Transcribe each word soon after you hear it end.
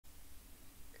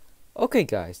Okay,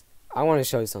 guys, I want to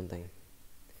show you something.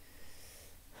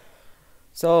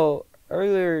 So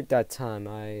earlier that time,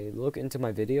 I looked into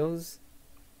my videos.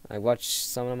 I watched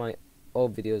some of my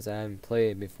old videos I haven't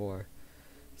played before.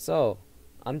 So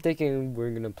I'm thinking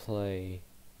we're gonna play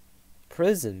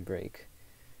Prison Break.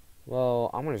 Well,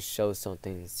 I'm gonna show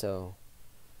something, so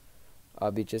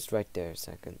I'll be just right there a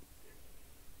second.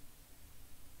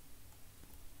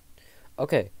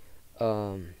 Okay,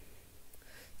 um,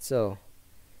 so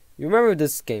you remember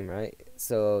this game, right?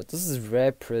 So this is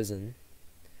Red Prison.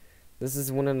 This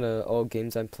is one of the old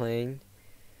games I'm playing.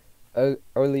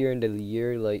 Earlier in the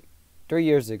year, like 3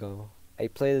 years ago, I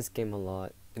played this game a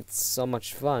lot. It's so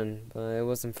much fun, but it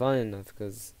wasn't fun enough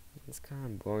because it's kind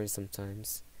of boring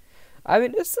sometimes. I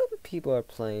mean, there's some people are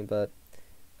playing, but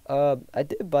I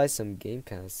did buy some Game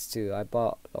Pass too. I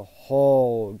bought the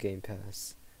whole Game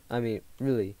Pass. I mean,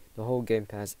 really, the whole Game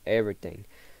Pass, everything.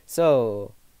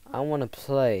 So I want to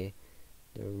play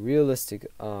the realistic.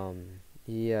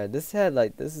 Yeah, this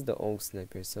is the old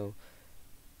sniper. So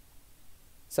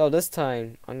this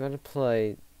time I'm gonna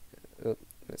play. Oh,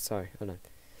 sorry, hold on.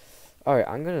 All right,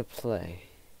 I'm gonna play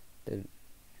the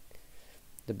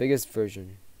the biggest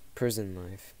version, Prison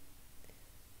Life.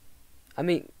 I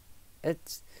mean,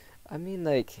 it's, I mean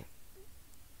like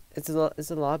it's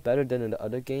a lot better than in the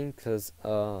other game because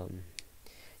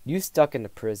you stuck in the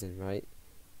prison, right?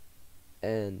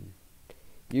 And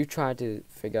you try to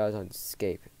figure out how to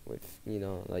escape with,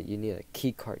 like you need a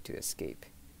key card to escape.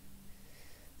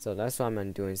 So that's what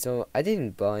I'm doing. So I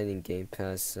didn't buy any Game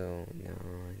Pass, so no,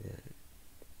 I didn't.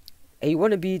 Hey, you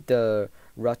want to beat the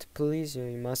Rat Police?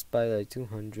 You must buy like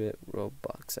 200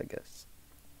 Robux, I guess.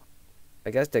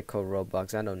 I guess they call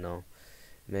Robux. I don't know.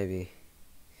 Maybe.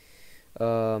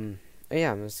 Um.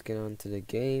 Yeah, let's get on to the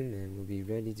game and we'll be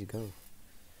ready to go.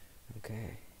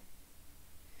 Okay.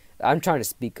 I'm trying to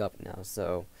speak up now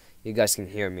so you guys can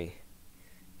hear me.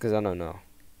 Cause I don't know.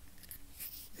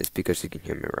 It's because you can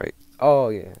hear me, right? Oh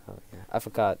yeah. Oh yeah. I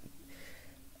forgot.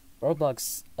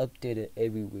 Roblox updated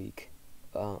every week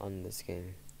on this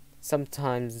game.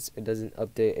 Sometimes it doesn't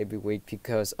update every week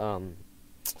because I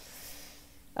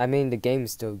mean the game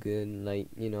is still good, like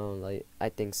like I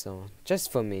think so.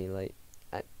 Just for me, like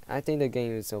I think the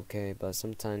game is okay, but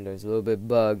sometimes there's a little bit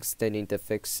bugs. They need to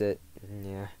fix it.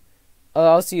 Yeah. Oh,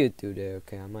 I'll see you through there.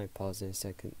 Okay, I might pause in a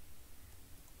second.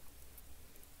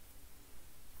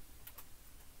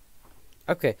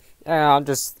 Okay. I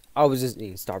was just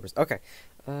eating Starburst. Okay.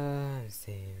 Let's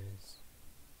see.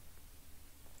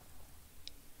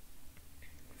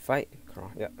 Fight.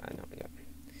 Crawl. Yeah, I know. Yeah.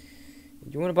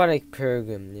 You want to buy a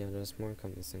program? Yeah, there's more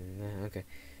coming soon. Yeah, okay.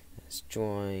 Let's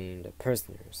join the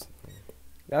prisoners.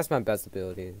 That's my best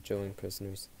ability, join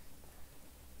prisoners.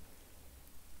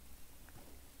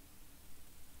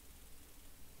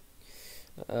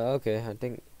 Okay, I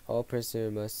think all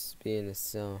prisoners must be in a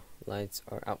cell. Lights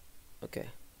are out. Okay.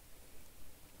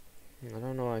 I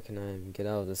don't know how can I even get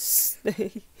out of this.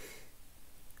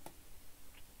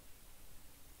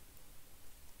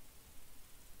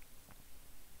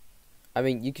 I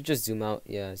mean, you could just zoom out.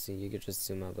 Yeah, see, you could just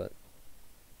zoom out, but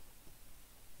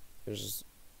there's just.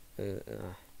 I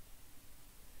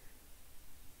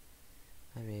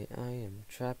mean, I am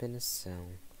trapped in a cell,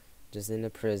 just in a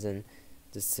prison,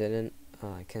 just sitting.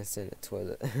 Oh, I can't sit in the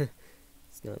toilet.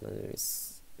 It's not letting me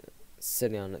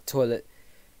sitting on the toilet.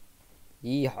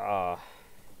 Yeehaw!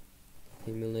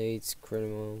 Humiliates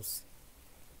criminals.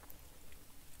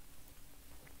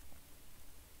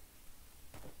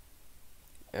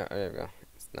 There we go.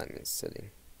 It's not me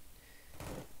sitting.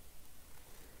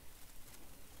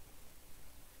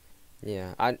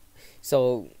 Yeah,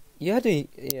 so you had to.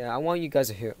 Yeah, I want you guys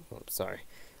to hear. Oh, sorry.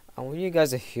 I want you guys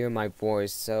to hear my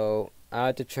voice, so I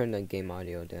had to turn the game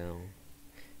audio down.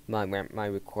 My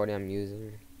recording I'm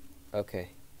using. Okay.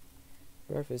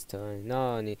 Breakfast time.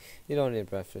 No, you don't need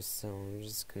breakfast, so I'm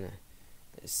just gonna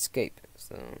escape.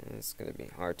 So it's gonna be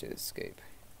hard to escape.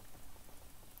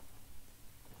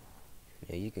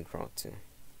 Yeah, you can crawl too.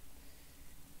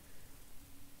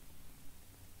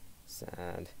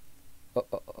 Sad. Oh,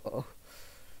 oh, oh, oh.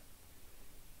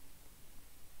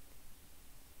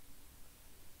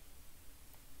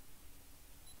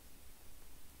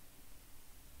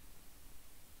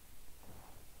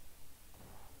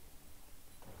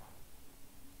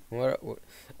 What?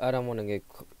 I don't want to get.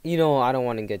 I don't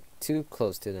want to get too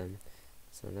close to them.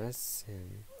 So that's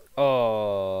him.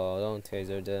 Oh, don't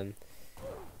taser them.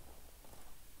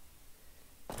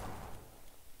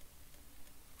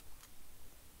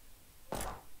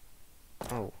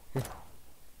 Oh.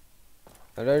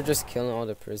 Are they just killing all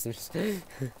the prisoners?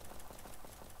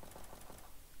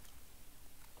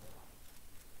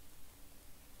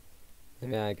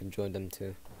 Maybe I can join them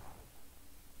too.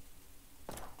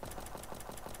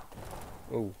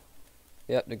 Oh.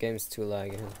 Yep, the game's too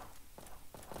laggy.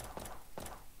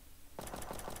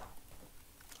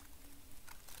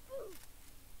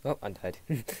 Oh, I died.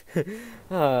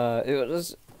 It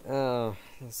was. Oh,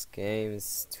 this game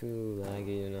is too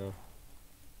laggy, you know.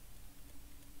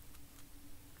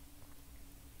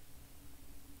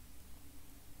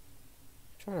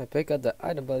 Trying to pick up the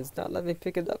item, but it's not letting me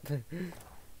pick it up.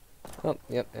 Oh,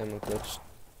 yep, ammo glitch.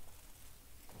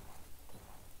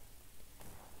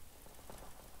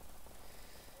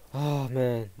 Oh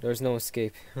man, there's no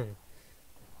escape.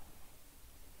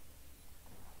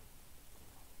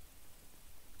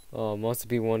 Oh, must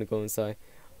be one to go inside.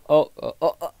 Oh,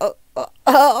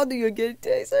 do you get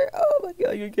taser? Oh my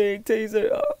god, you're getting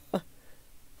taser.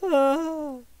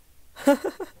 Oh.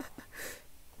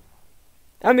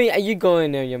 I mean, you go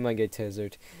in there, you might get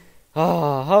tasered.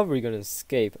 Ah, how are we gonna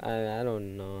escape? I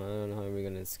don't know. I don't know how we're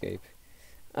gonna escape.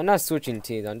 I'm not switching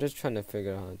teams. I'm just trying to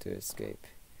figure out how to escape.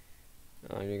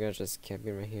 Oh, you're gonna just camp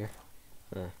me right here.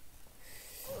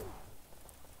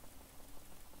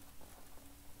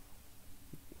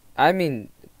 I mean,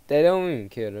 they don't even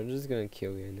care. They're just gonna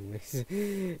kill you anyways.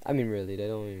 I mean, really, they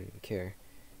don't even care.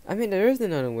 I mean, there is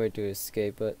another way to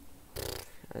escape, but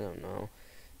I don't know.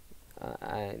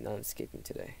 I'm not escaping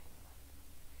today.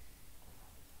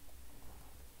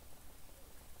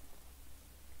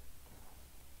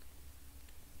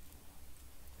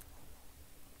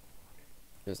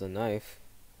 There's a knife.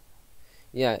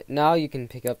 Yeah, now you can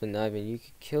pick up a knife and you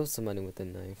can kill somebody with a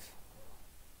knife.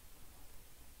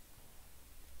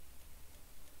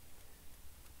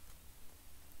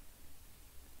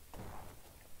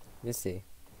 Let's see.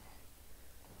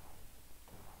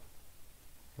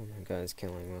 Oh my god, it's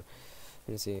killing one.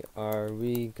 Let's see. Are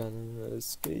we gonna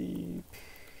escape?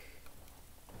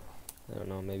 I don't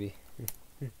know, maybe.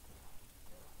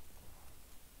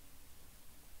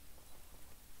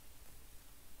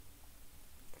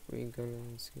 We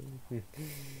gonna escape?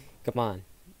 Come on,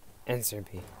 answer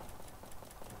me.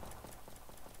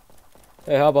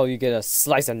 Hey, how about you get a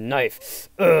slice of knife?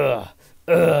 There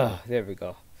we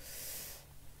go.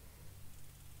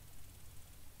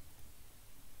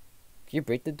 Can you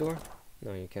break the door?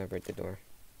 No, you can't break the door.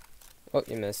 Oh,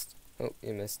 you missed. Oh,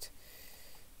 you missed.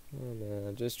 Oh man,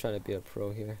 I'm just trying to be a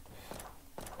pro here.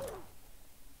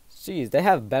 Jeez, they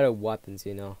have better weapons,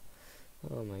 you know.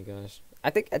 Oh my gosh. I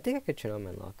think I could turn on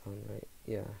my lock on, right?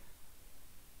 Yeah.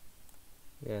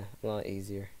 Yeah, a lot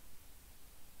easier.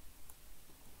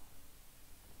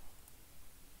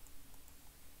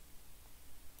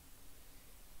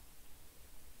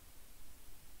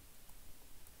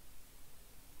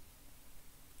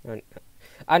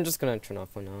 I'm just gonna turn off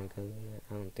for now because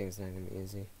I don't think it's not gonna be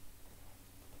easy.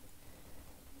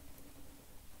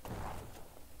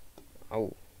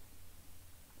 Oh.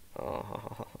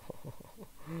 Oh.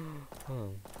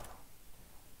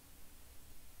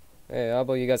 Hey, how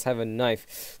about you guys have a knife?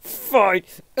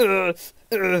 Fight! Okay.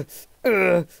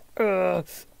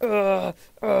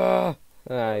 Oh,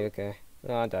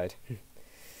 I died.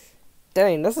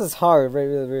 Dang, this is hard.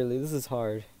 Really, this is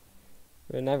hard.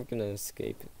 We're never gonna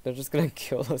escape. They're just gonna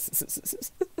kill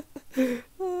us.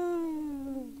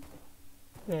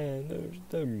 Man,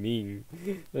 they're mean.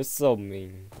 They're so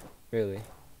mean. Really.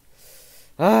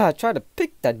 I tried to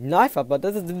pick that knife up, but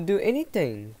that doesn't do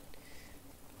anything.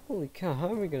 Holy cow, how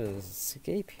are we gonna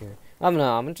escape here?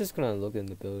 I'm just gonna look in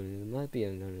the building. There might be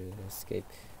another escape.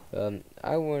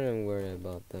 I wouldn't worry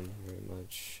about them very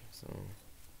much, so.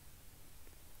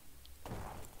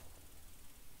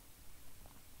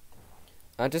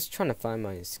 I'm just trying to find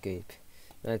my escape.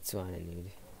 That's what I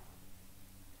need.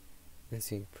 Let's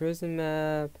see, prison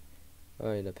map.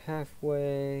 Alright, the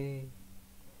pathway.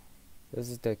 This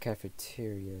is the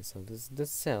cafeteria, so this is the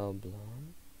cell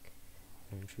block.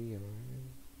 Country yard.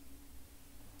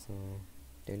 So,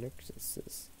 dinner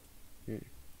exists.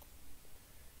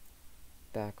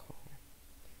 Back hall.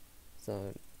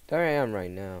 So, there I am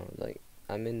right now. Like,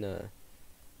 I'm in the.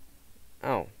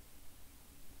 Ow.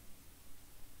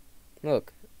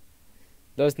 Look.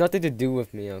 There's nothing to do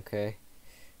with me, okay?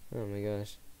 Oh my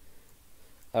gosh.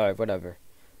 Alright, whatever.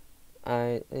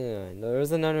 Yeah,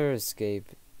 there's another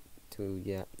escape to,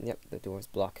 yep, the door's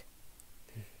blocked.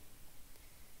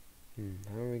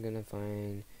 How are we gonna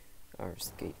find our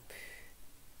escape?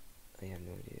 I have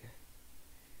no idea.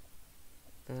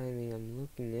 I mean, I'm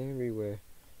looking everywhere.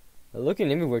 I'm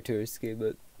looking everywhere to escape,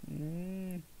 but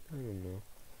I don't know.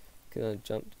 Can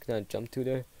I jump to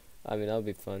there? I mean, that'll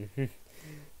be fun. I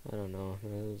don't know.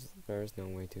 There's no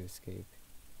way to escape.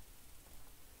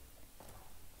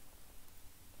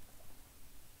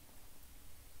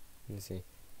 Let's see.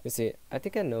 Let's see. I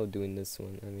think I know doing this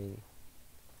one. I mean,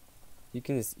 you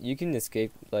can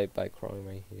escape like by crawling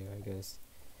right here, I guess.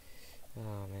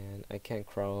 Oh man, I can't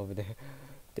crawl over there.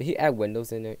 Did he add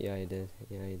windows in there? Yeah, he did.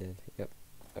 Yeah, he did. Yep.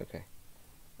 Okay.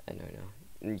 I know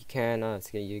now. You cannot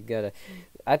escape. You gotta.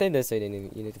 I think they say you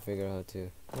need to figure out how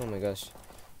to. Oh my gosh.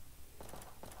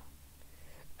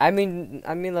 I mean,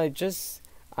 like, just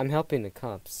I'm helping the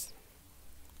cops.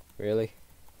 Really?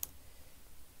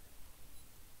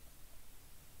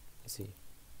 Let's see.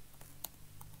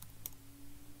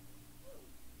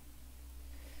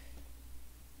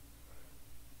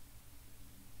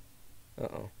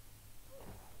 Uh-oh.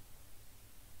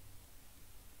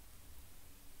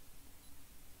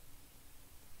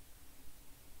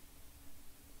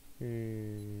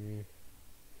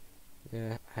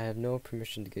 Yeah, I have no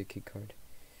permission to get a key card.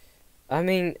 I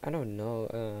mean, I don't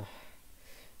know.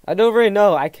 I don't really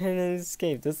know. I can't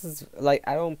escape. This is like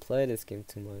I don't play this game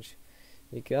too much.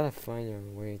 You gotta find your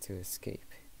way to escape.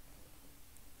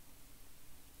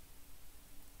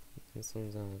 This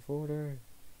one's out of order.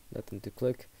 Nothing to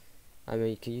click. I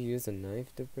mean, can you use a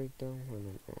knife to break down? I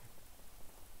don't know.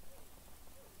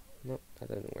 Nope, that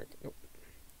doesn't work. Nope.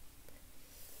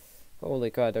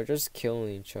 Holy god, they're just killing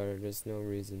each other. There's no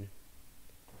reason.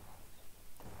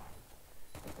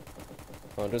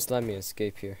 Oh, just let me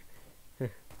escape here.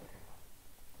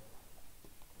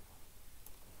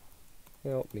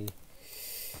 Help me.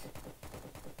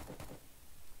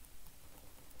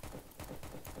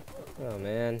 Oh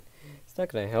man, it's not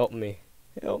gonna help me.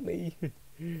 Help me.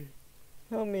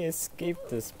 Help me escape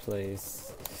this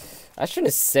place. I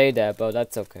shouldn't say that, but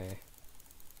that's okay.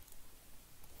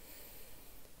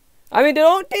 I mean, they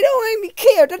don't even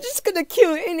care. They're just gonna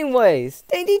kill you anyways.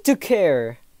 They need to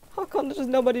care. How come there's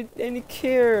nobody any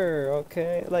care?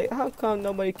 Okay, like how come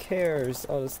nobody cares?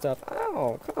 All this stuff.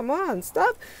 Oh, come on,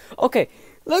 stop. Okay,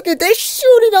 look at they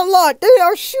shooting a lot. They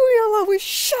are shooting a lot with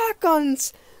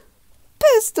shotguns,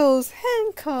 pistols,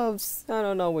 handcuffs. I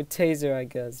don't know, with taser, I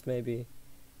guess maybe.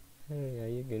 Yeah,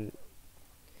 you can.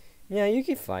 Yeah, you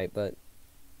can fight, but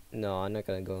no, I'm not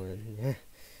gonna go in.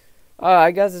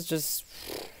 I guess it's just.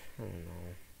 I don't know.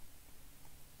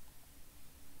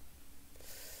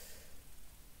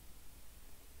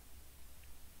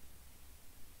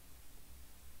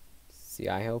 See,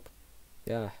 I hope.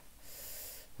 Yeah.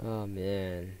 Oh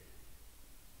man.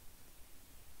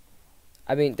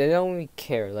 I mean, they don't even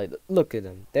care. Like, look at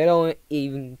them. They don't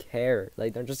even care.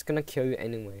 Like, they're just gonna kill you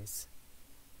anyways.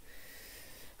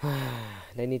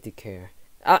 They need to care.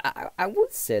 I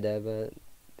would say that, but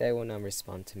they will not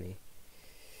respond to me.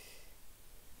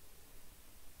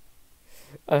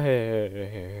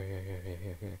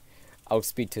 I'll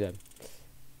speak to them.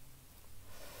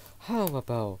 How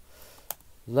about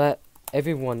let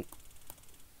everyone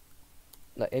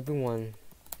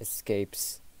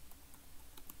escapes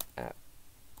at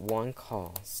one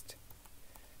cost,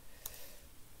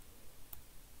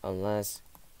 unless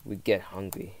we get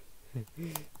hungry.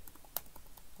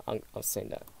 I'll say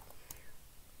that.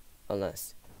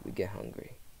 Unless we get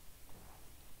hungry.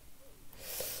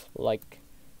 Like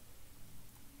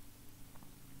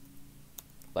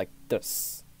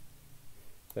this.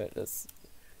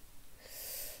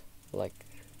 Like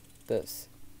this.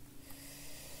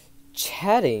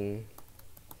 Chatting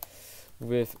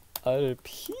with other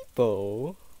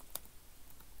people.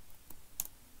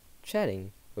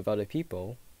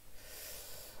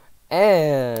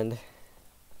 And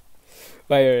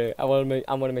wait, I want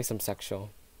to make some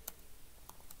sexual.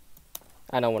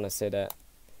 I don't want to say that.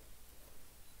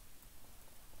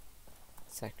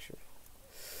 Sexual.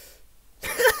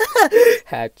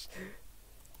 Hatch.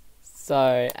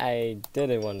 Sorry, I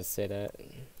didn't want to say that.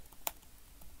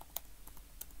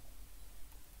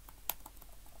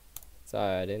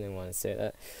 Sorry, I didn't want to say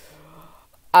that.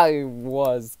 I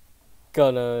was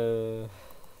gonna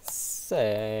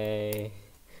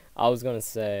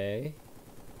say.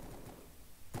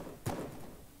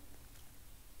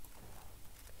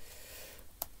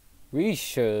 We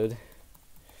should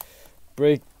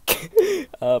break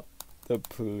up the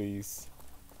police.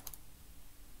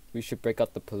 We should break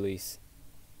up the police.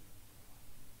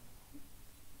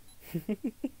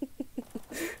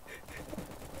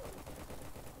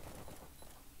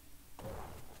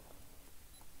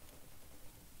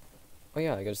 Oh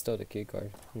yeah, I gotta steal the key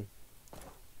card.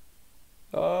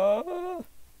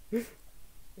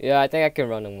 Yeah, I think I can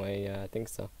run away. Yeah, I think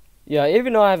so. Yeah,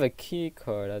 even though I have a key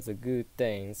card, that's a good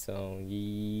thing. So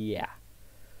yeah.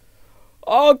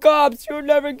 Oh, cops! You'll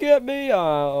never get me!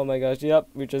 Oh my gosh!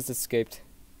 Yep, we just escaped.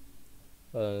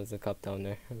 There's a cop down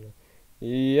there.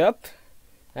 Yep,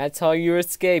 that's how you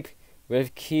escape,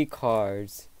 with key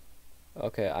cards.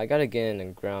 Okay, I gotta get in the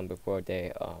ground before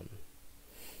they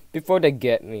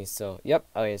get me. So, yep,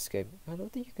 I escaped. I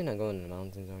don't think you can go in the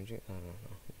mountains, aren't you? I don't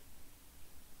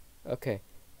know. Okay,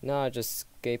 now I just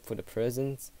escape for the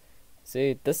prisons.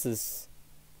 See, this is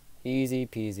easy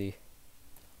peasy.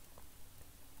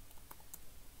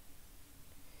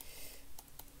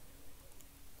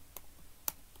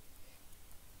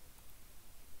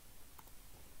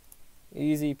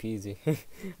 Easy peasy.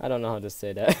 I don't know how to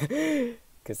say that.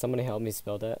 Can somebody help me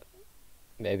spell that?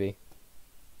 Maybe.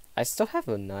 I still have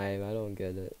a knife. I don't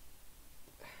get it.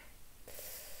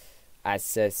 I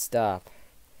said stop.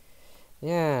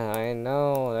 Yeah, I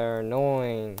know. They're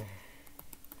annoying.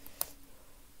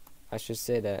 I should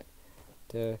say that.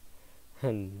 They're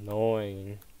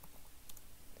annoying.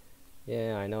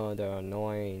 Yeah, I know. They're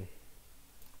annoying.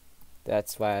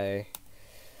 That's why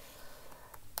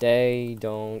they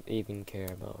don't even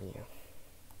care about you.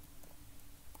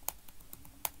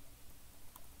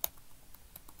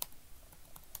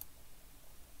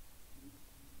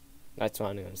 That's what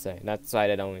I'm gonna say. That's why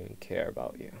they don't even care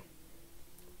about you.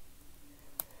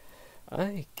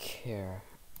 I care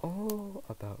all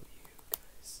about you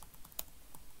guys.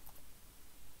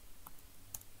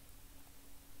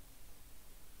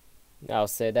 I'll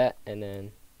say that, and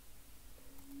then,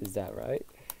 is that right?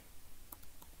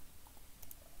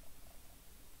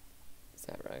 Is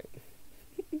that right?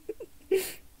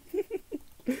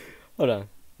 Hold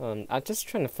on. I'm just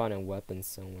trying to find a weapon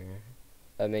somewhere.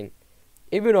 I mean,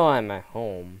 even though I'm at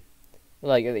home,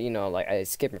 like, you know, like, I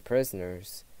escaped my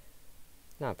prisoners.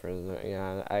 Not prisoner,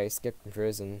 yeah, I escaped from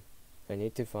prison. I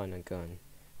need to find a gun.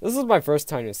 This is my first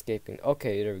time escaping.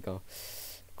 Okay, there we go.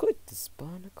 Click to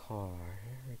spawn a car.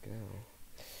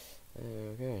 There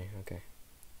we go. Okay.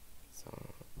 So,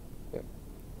 yep.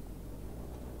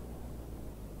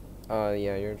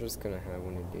 Yeah, you're just gonna have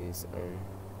one of these.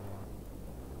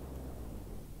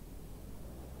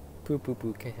 Poo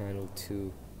can handle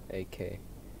 2 AK.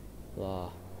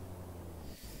 Blah.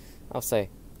 I'll say,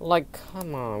 like,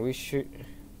 come on, we should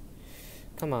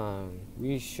have.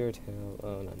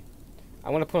 Oh no. I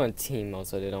want to put on team mode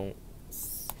so they don't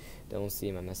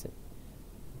see my message.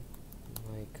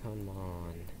 Like, come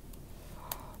on.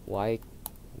 Why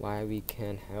we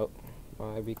can't help?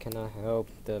 Why we cannot help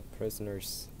the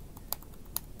prisoners?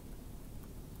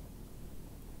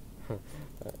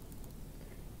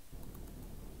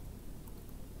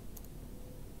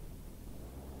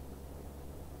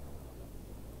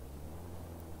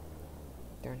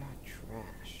 They're not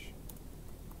trash.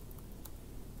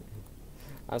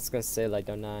 I was gonna say, like,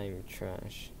 they're not even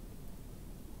trash.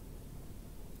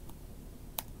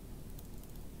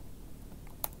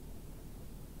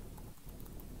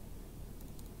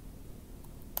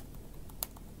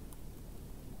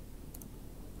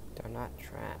 They're not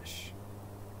trash.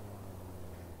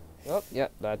 Oh,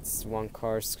 yep, that's one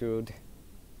car screwed.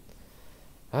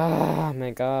 Ah,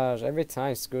 my gosh, every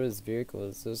time I screw this vehicle,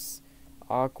 it's just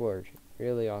awkward.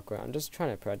 Really awkward. I'm just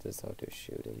trying to practice how to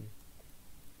shooting.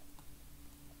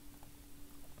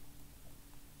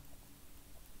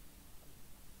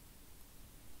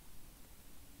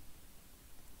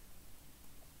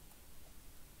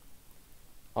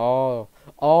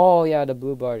 Oh, yeah, the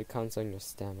blue bar counts on your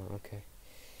stamina. Okay.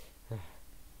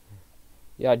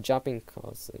 Yeah, jumping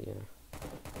costs, yeah.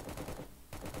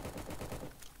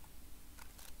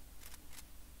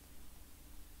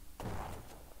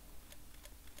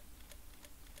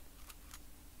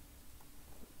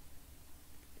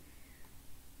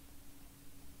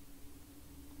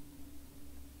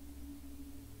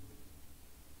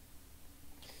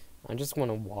 I just want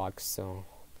to walk, so.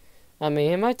 I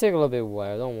mean, it might take a little bit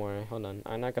while. Don't worry. Hold on.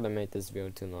 I'm not gonna make this video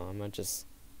too long. I'm gonna just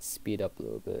speed up a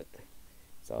little bit.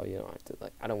 So you don't have to,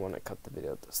 like, I don't want to cut the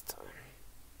video this time.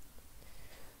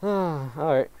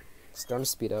 Alright. Starting to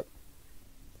speed up.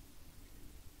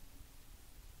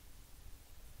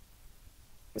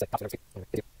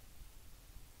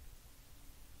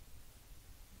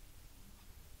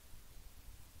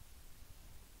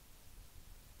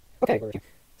 Okay.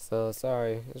 So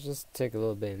sorry. Let's just take a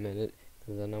little bit, a minute,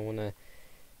 because I don't want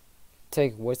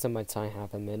to waste of my time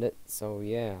half a minute. So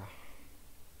yeah.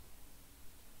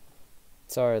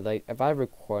 Sorry, like, if I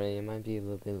record it, it might be a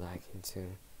little bit lagging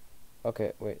too.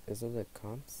 Okay, wait, is it the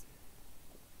cops?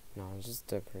 No, it's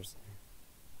just a person.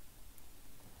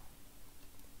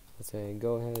 Let's say,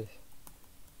 go ahead.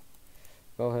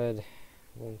 Go ahead.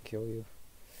 I won't kill you.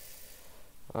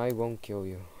 I won't kill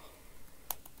you.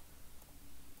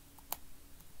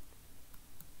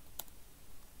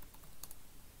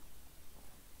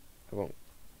 I won't.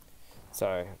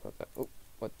 Sorry about that. Oh,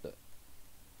 what the?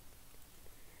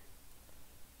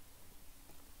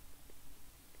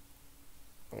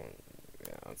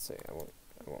 say. I won't.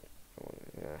 I won't. I won't.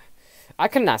 Yeah. I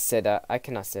cannot say that. I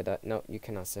cannot say that. No, you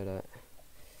cannot say that.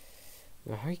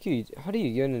 Now, how do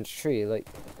you get in a tree? Like,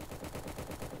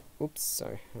 oops,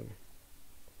 sorry.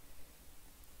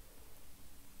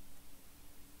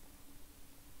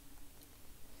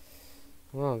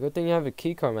 Well, good thing you have a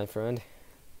key card, my friend.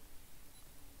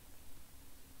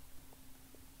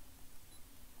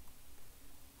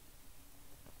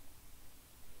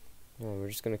 Oh, we're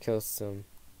just gonna kill some.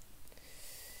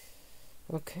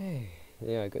 Okay.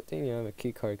 Yeah, good thing you have a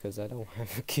key card, because I don't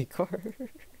have a key card.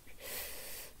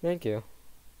 Thank you.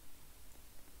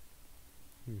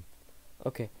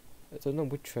 Okay. I don't know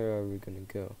which way are we gonna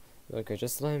go. Okay,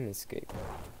 just let him escape.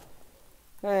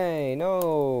 Hey,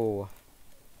 no!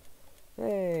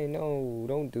 Hey, no,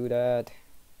 don't do that.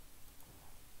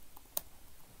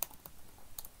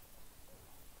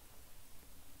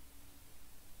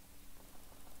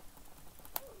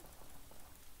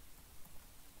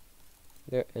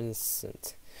 They're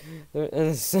innocent. They're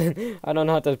innocent. I don't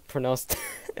know how to pronounce that.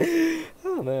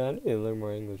 Oh man, I need to learn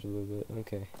more English a little bit.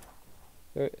 Okay.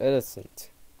 They're innocent.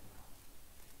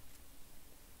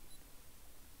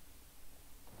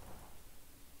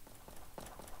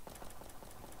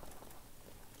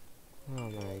 Oh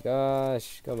my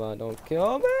gosh. Come on, don't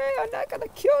kill me. I'm not gonna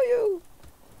kill you.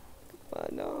 Come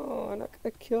on, no, I'm not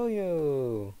gonna kill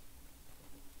you.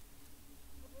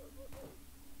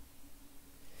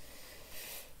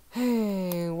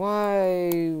 Hey, why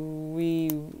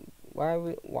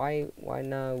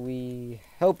not we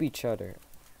help each other?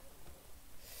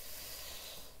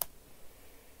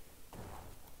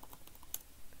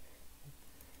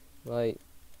 Like,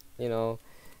 you know,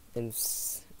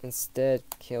 instead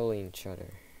killing each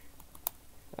other.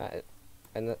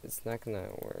 It's not gonna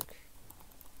work.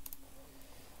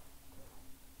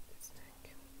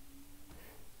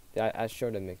 Yeah, I sure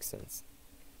that makes sense.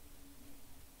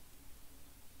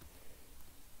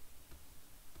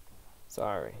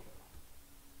 Sorry.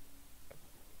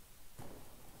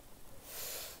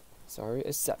 Sorry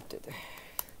accepted.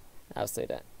 I'll say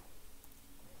that.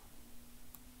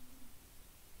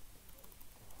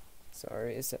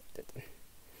 Sorry accepted.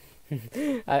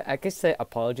 I could say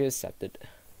apology accepted.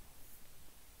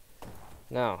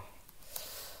 Now,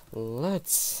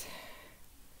 let's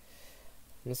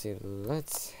see.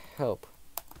 Let's help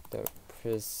the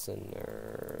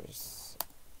prisoners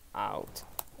out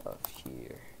of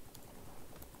here.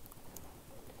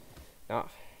 Now,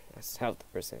 let's help the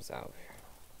prisoners out of here.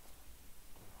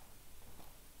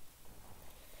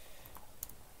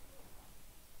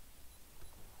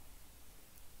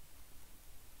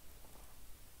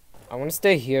 I want to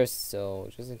stay here, so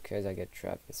just in case I get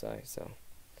trapped inside. So,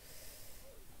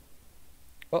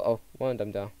 one of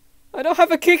them down. I don't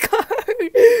have a key card.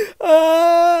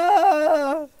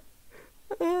 No.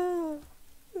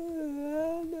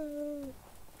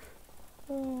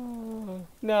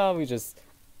 No, it's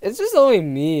just only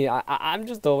me. I'm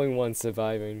just the only one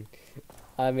surviving.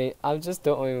 I mean, I'm just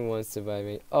the only one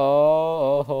surviving.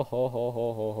 Oh, ho, ho, ho,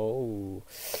 ho, ho, ho.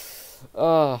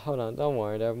 Oh, hold on, don't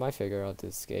worry, I might figure out to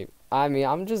escape. I mean,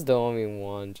 I'm just the only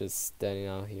one just standing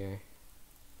out here.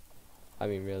 I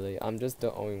mean, really, I'm just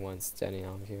the only one standing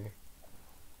out here.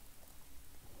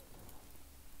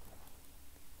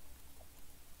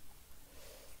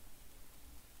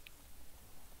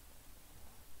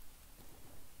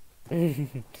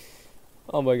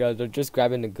 Oh my god, they're just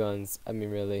grabbing the guns. I mean,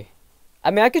 really.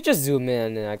 I mean, I could just zoom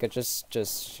in and I could just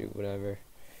shoot whatever.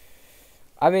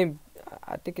 I mean,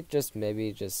 I think it just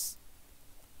maybe just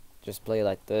play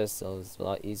like this, so it's a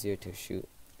lot easier to shoot.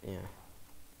 Yeah.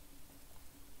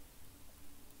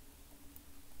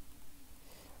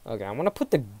 Okay, I'm gonna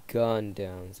put the gun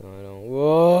down so I don't.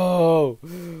 Whoa!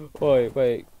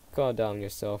 Wait, calm down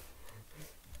yourself.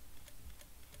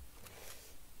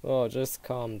 Oh, just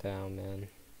calm down, man.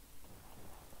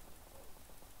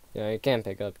 Yeah, you can't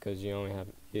pick up because you only have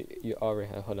you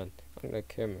already have. Hold on, I'm gonna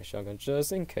carry my shotgun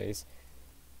just in case.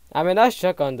 I mean, that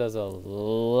shotgun does a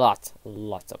lots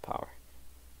of power.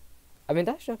 I mean,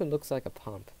 that shotgun looks like a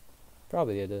pump.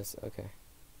 Probably it is. Okay.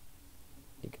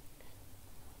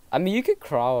 I mean, you could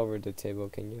crawl over the table,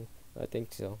 can you? I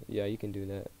think so. Yeah, you can do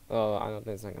that. Oh, I don't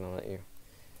think it's not gonna let you.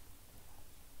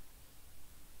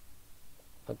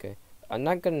 Okay. I'm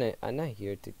not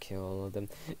here to kill all of them.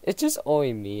 It's just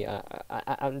only me.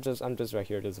 I'm just right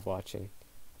here just watching.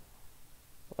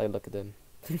 Like, look at them.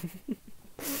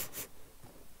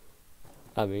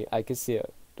 I mean, I can see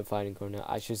the fighting going on.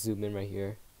 I should zoom in right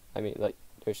here. I mean, like,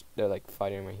 they're like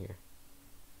fighting right here.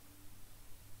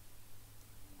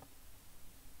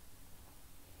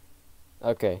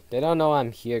 Okay, they don't know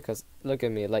I'm here because look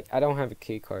at me. Like, I don't have a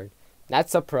key card.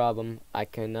 That's a problem. I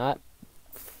cannot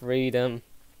free them.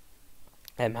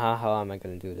 And how am I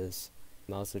gonna do this?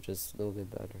 Mouse are just a little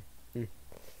bit better.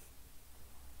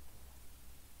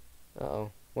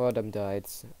 Uh-oh. One of them died.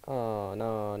 Oh,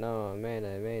 no, no.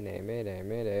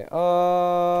 Mayday.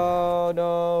 Oh,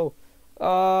 no.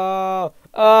 Oh,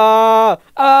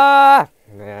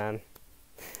 man.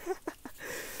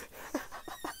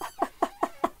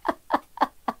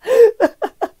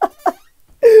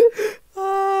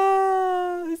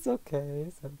 It's okay.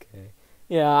 It's okay.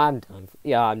 Yeah, I'm done.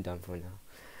 Yeah, I'm done for now.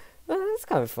 It's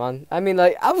kind of fun. I mean,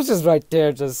 like, I was just right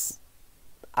there,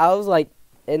 I was like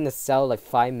in the cell like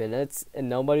 5 minutes, and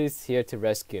nobody's here to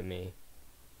rescue me.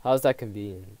 How's that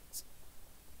convenient?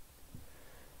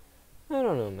 I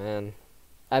don't know, man.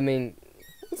 I mean,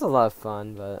 it's a lot of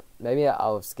fun, but maybe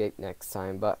I'll escape next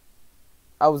time. But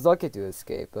I was lucky to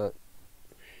escape, but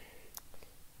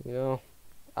you know,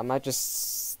 I might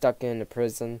just stuck in a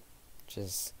prison,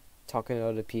 just talking to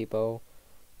other people,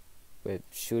 with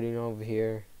shooting over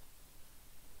here,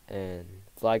 and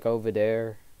flag over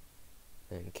there,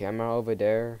 and camera over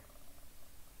there,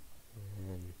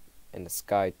 and in the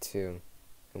sky too.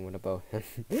 And what about him?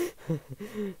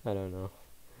 I don't know.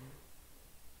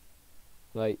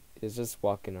 Like, it's just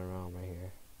walking around right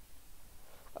here.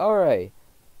 Alright.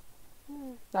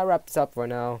 That wraps up for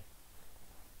now.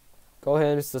 Go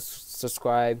ahead and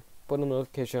subscribe. Put the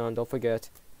notification on, don't forget.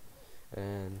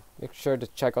 And make sure to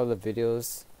check out the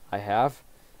videos I have.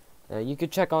 And you can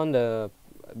check on the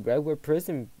Redwood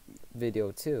prison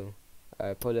video too.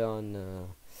 I put it on the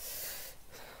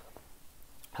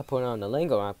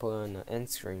link, or I put it on the end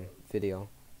screen video.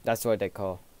 That's what they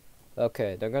call.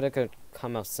 Okay, they're gonna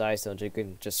come outside so they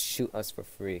can just shoot us for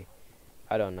free.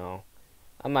 I don't know.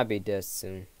 I might be dead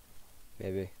soon.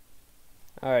 Maybe.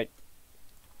 Alright.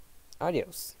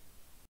 Adios.